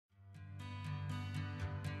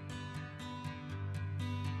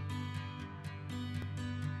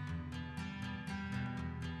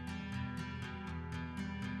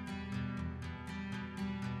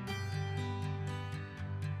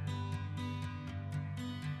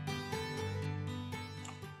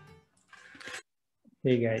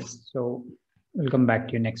Hey guys, so welcome back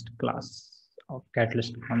to your next class of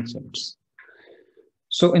catalyst concepts.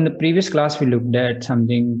 So in the previous class, we looked at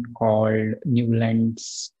something called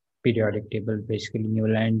Newland's periodic table. Basically,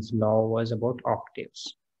 Newland's law was about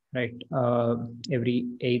octaves, right? Every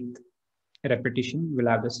eighth repetition will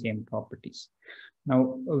have the same properties.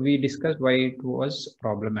 Now we discussed why it was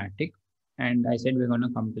problematic, and I said we're going to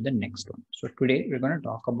come to the next one. So today we're going to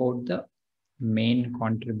talk about the main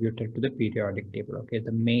contributor to the periodic table. Okay,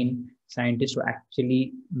 the main scientist who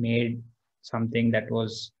actually made something that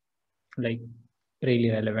was like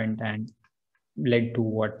really relevant and led to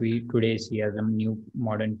what we today see as a new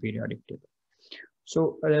modern periodic table.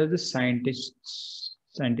 So there's this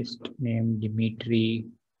scientist named Dmitry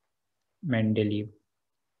Mendeleev.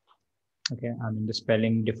 Okay, I mean the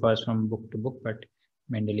spelling differs from book to book, but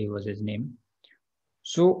Mendeleev was his name.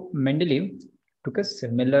 So Mendeleev took a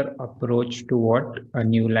similar approach to what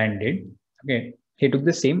Newland did. Okay, he took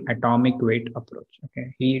the same atomic weight approach.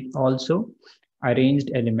 Okay, he also arranged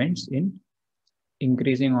elements in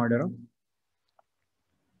increasing order of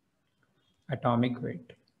atomic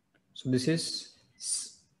weight. So this is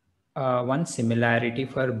one similarity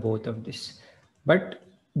for both of this, but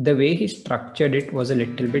the way he structured it was a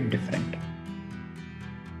little bit different.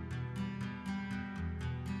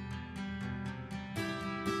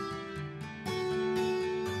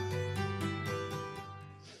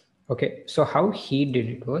 Okay, so how he did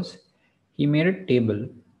it was he made a table.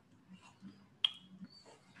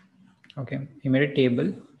 Okay, he made a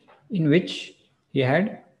table in which he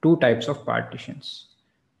had two types of partitions.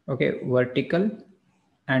 Okay, vertical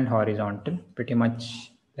and horizontal, pretty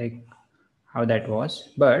much like how that was.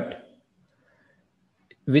 But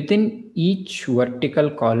within each vertical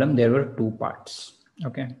column, there were two parts.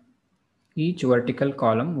 Okay, each vertical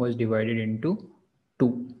column was divided into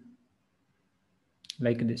two,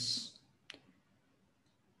 like this.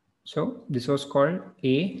 So this was called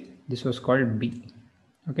A, this was called B.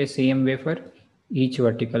 Okay, same way for each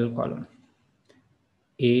vertical column.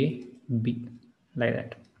 A, B, like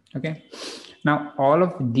that. Okay. Now all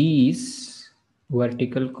of these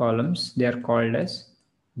vertical columns, they are called as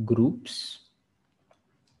groups,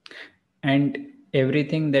 and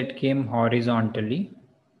everything that came horizontally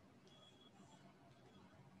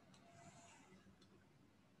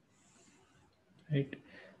right,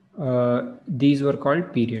 these were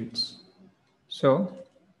called periods. So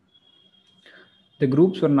the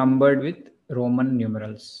groups were numbered with Roman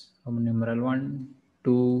numerals. Roman numeral 1,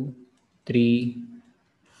 2, 3,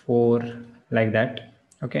 4, like that.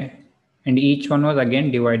 Okay. And each one was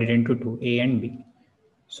again divided into two, A and B.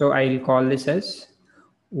 So I'll call this as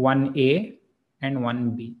 1A and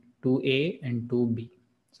 1B, 2A and 2B,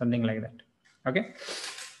 something like that. Okay.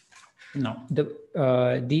 Now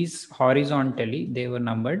these horizontally, they were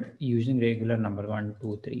numbered using regular number 1,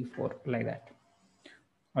 2, 3, 4, like that.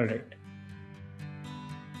 All right.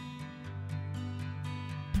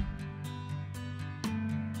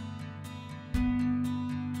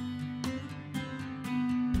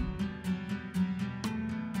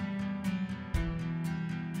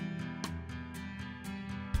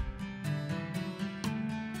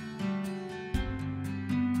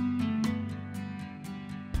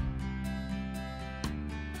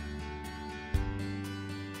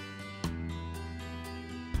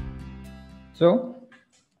 So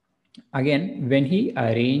again, when he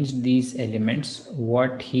arranged these elements,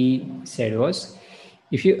 what he said was,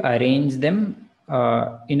 if you arrange them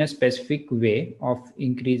in a specific way of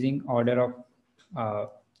increasing order of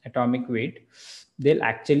atomic weight, they'll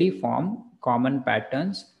actually form common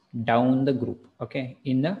patterns down the group, okay,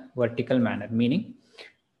 in a vertical manner, meaning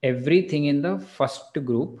everything in the first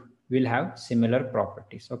group will have similar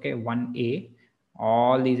properties. Okay, 1A,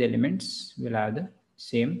 all these elements will have the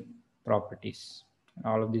same properties.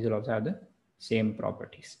 All of these will also have the same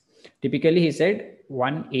properties. Typically, he said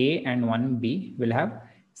 1A and 1B will have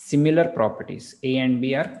similar properties. A and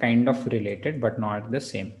B are kind of related, but not the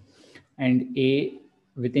same. And A,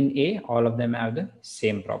 within A, all of them have the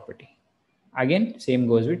same property. Again, same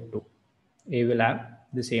goes with 2. A will have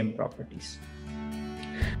the same properties.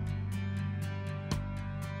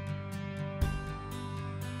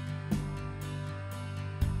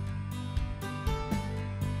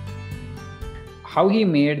 How he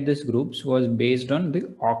made these groups was based on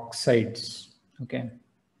the oxides. Okay.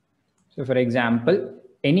 So for example,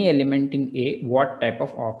 any element in A, what type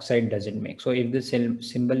of oxide does it make? So if the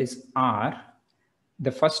symbol is R,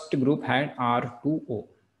 the first group had R2O.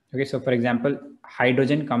 Okay. So for example,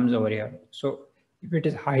 hydrogen comes over here. So if it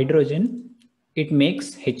is hydrogen, it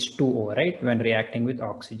makes H2O, right? When reacting with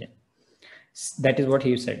oxygen. That is what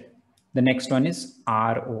he said. The next one is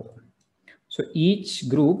RO. So each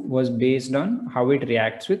group was based on how it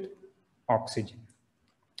reacts with oxygen.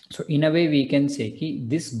 So in a way, we can say that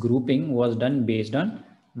this grouping was done based on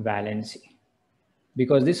valency.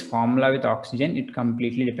 Because this formula with oxygen, it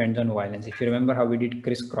completely depends on valence. If you remember how we did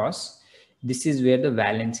crisscross, this is where the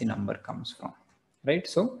valency number comes from, right?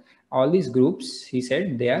 So all these groups, he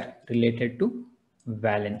said, they are related to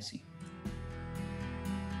valency.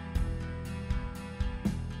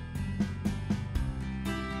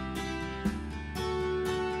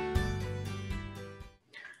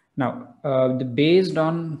 Now, based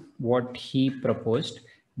on what he proposed,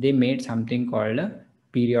 they made something called a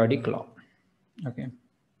periodic law. Okay.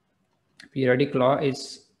 Periodic law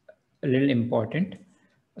is a little important.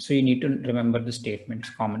 So you need to remember the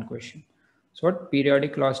statements, common question. So what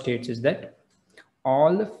periodic law states is that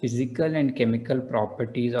all the physical and chemical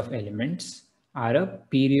properties of elements are a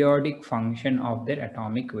periodic function of their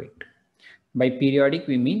atomic weight. By periodic,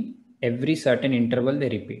 we mean every certain interval they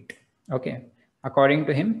repeat. Okay. According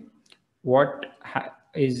to him, what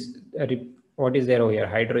is there over here?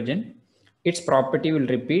 Hydrogen. Its property will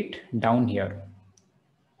repeat down here.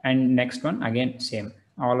 And next one again, same.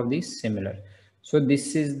 All of these similar. So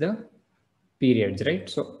this is the periods, right?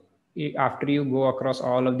 So after you go across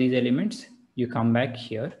all of these elements, you come back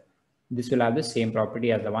here. This will have the same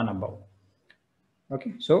property as the one above.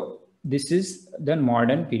 Okay, so this is the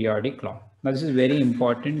modern periodic law. Now this is very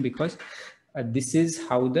important because this is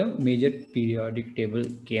how the major periodic table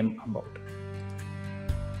came about.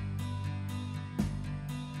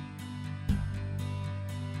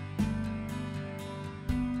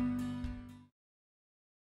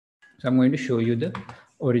 So I'm going to show you the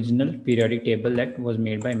original periodic table that was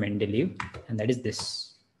made by Mendeleev, and that is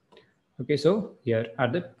this. Okay, so here are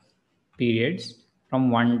the periods from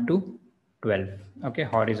 1 to 12, okay,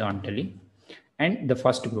 horizontally. And the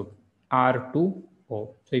first group, R2O.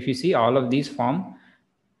 So if you see, all of these form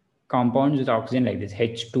compounds with oxygen like this,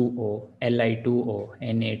 H2O, Li2O,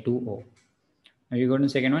 Na2O. Now you go to the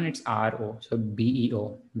second one, it's RO, so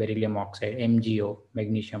BeO, beryllium oxide, MgO,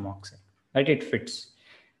 magnesium oxide, right? It fits.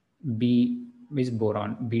 B is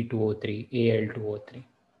boron, B2O3, Al2O3.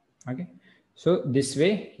 Okay. So this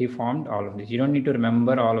way he formed all of these. You don't need to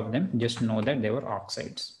remember all of them. Just know that they were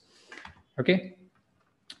oxides. Okay.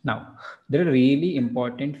 Now, there are really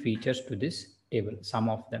important features to this table, some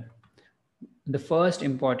of them. The first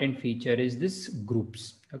important feature is this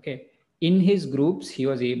groups. Okay. In his groups, he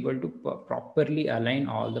was able to properly align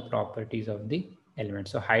all the properties of the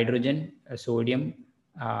elements. So hydrogen, sodium,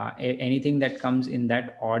 anything that comes in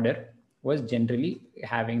that order was generally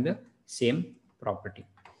having the same property.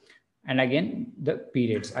 And again, the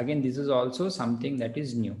periods, again, this is also something that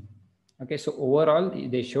is new. Okay, so overall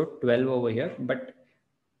they showed 12 over here, but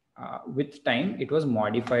with time it was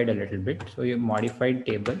modified a little bit. So your modified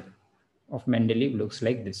table of Mendeleev looks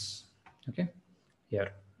like this. Okay,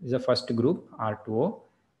 here is the first group, R2O,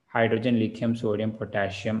 hydrogen, lithium, sodium,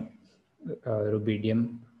 potassium,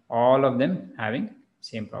 rubidium, all of them having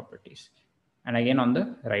same properties. And again on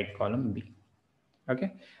the right column, B.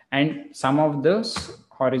 Okay, and some of those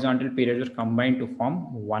horizontal periods are combined to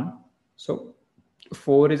form one. So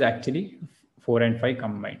 4 is actually 4 and 5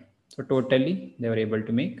 combined. So totally they were able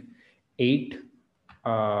to make 8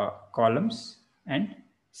 columns and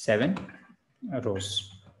 7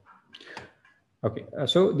 rows. Okay,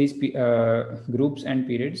 so these groups and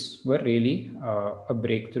periods were really a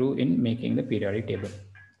breakthrough in making the periodic table.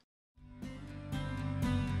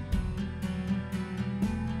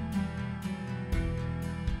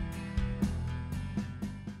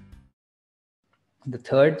 The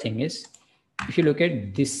third thing is, if you look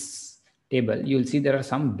at this table, you'll see there are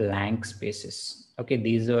some blank spaces. Okay,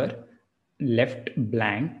 these are left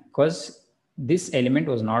blank because this element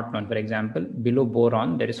was not known. For example, below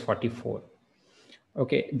boron, there is 44.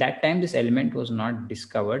 Okay, that time this element was not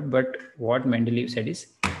discovered, but what Mendeleev said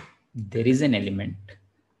is there is an element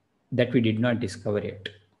that we did not discover yet.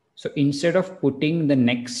 So instead of putting the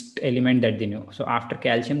next element that they knew, so after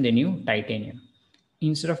calcium, they knew titanium.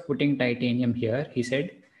 Instead of putting titanium here, he said,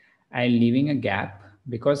 I'm leaving a gap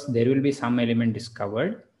because there will be some element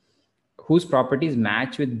discovered whose properties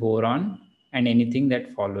match with boron and anything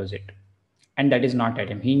that follows it. And that is not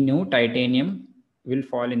titanium. He knew titanium will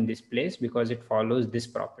fall in this place because it follows this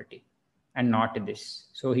property and not this.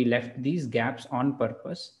 So he left these gaps on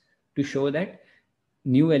purpose to show that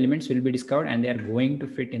new elements will be discovered and they are going to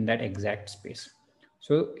fit in that exact space.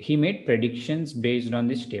 So he made predictions based on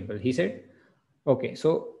this table. He said, okay,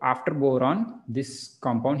 so after boron, this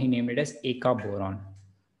compound, he named it as Eka boron.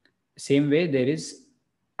 Same way there is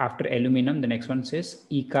after aluminum, the next one says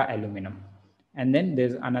Eka aluminum. And then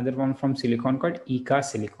there's another one from silicon called Eka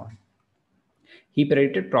silicon. He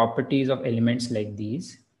predicted properties of elements like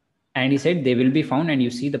these, and he said they will be found, and you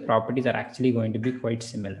see the properties are actually going to be quite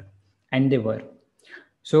similar, and they were.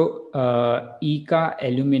 So Eka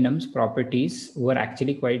aluminum's properties were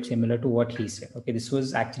actually quite similar to what he said. Okay, this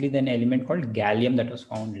was actually then an element called gallium that was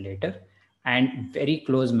found later, and very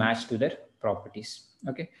close match to their properties.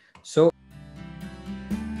 Okay, so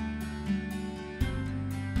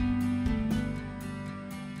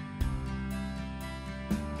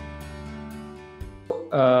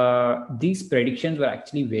these predictions were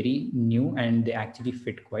actually very new, and they actually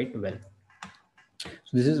fit quite well.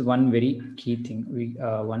 So this is one very key thing,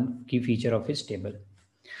 one key feature of his table.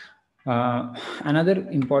 Another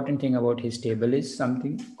important thing about his table is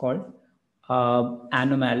something called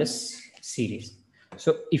anomalous series.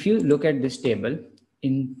 So if you look at this table,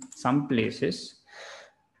 in some places,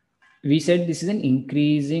 we said this is an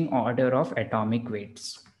increasing order of atomic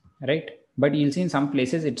weights, right? But you'll see in some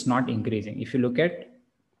places it's not increasing. If you look at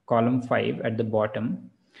column 5 at the bottom,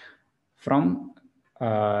 from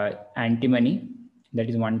antimony, that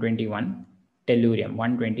is 121, tellurium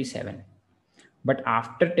 127. But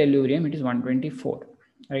after tellurium, it is 124,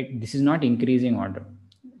 right? This is not increasing order.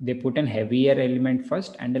 They put an heavier element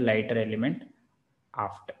first and a lighter element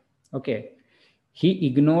after. Okay. He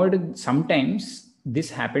ignored, sometimes this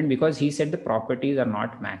happened because he said the properties are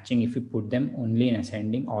not matching if you put them only in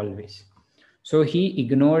ascending always. So he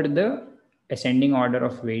ignored the ascending order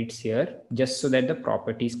of weights here just so that the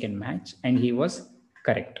properties can match, and he was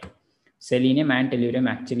correct. Selenium and tellurium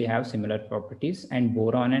actually have similar properties, and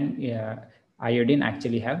boron and iodine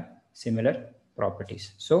actually have similar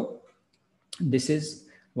properties. So this is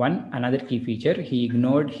another key feature. He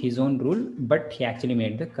ignored his own rule, but he actually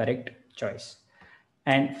made the correct choice.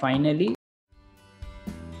 And finally,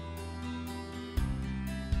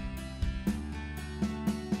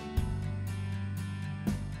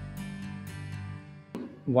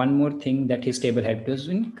 one more thing that his table helped us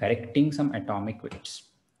in correcting some atomic weights.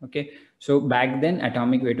 Okay, so back then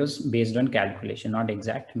atomic weight was based on calculation, not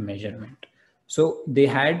exact measurement. So they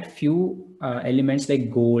had few elements like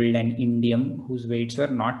gold and indium whose weights were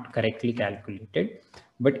not correctly calculated.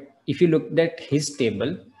 But if you looked at his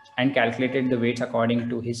table and calculated the weights according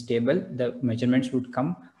to his table, the measurements would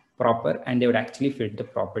come proper, and they would actually fit the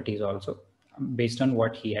properties also based on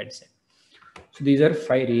what he had said. So these are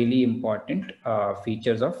 5 really important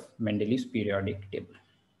features of Mendeleev's periodic table.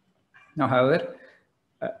 Now, however,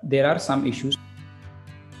 there are some issues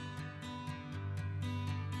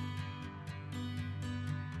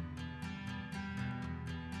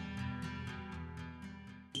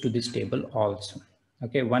to this table also.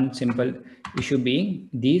 Okay, one simple issue being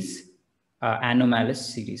these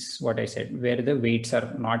anomalous series, what I said, where the weights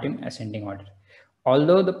are not in ascending order.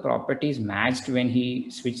 Although the properties matched when he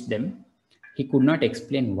switched them, he could not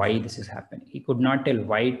explain why this is happening. He could not tell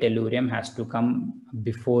why tellurium has to come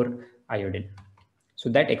before iodine. So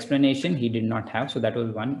that explanation he did not have. So that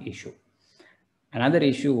was one issue. Another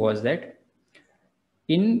issue was that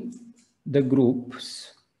in the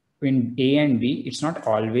groups, in A and B, it's not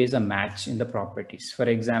always a match in the properties. For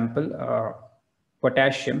example,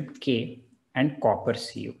 potassium K and copper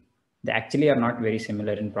Cu, they actually are not very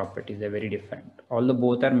similar in properties. They're very different. Although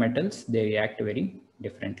both are metals, they react very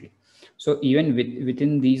differently. So even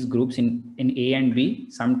within these groups in A and B,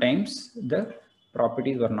 sometimes the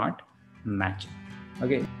properties were not matching.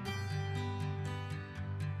 Okay.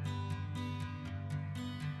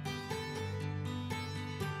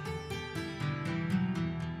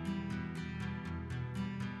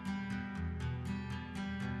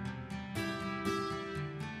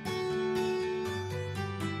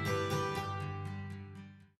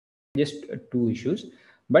 Just 2 issues,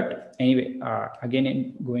 but anyway, again,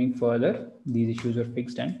 in going further, these issues were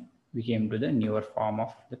fixed and we came to the newer form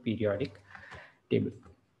of the periodic table.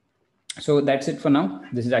 So that's it for now.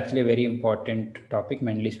 This is actually a very important topic,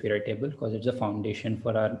 Mendeleev's periodic table, because it's the foundation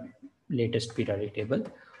for our latest periodic table.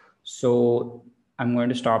 So I'm going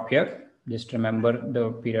to stop here. Just remember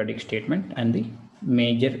the periodic statement and the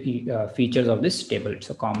major features of this table. It's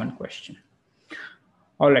a common question.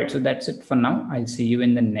 All right, so that's it for now. I'll see you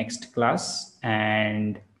in the next class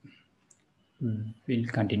and we'll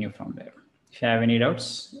continue from there. If you have any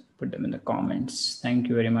doubts, put them in the comments. Thank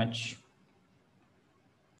you very much.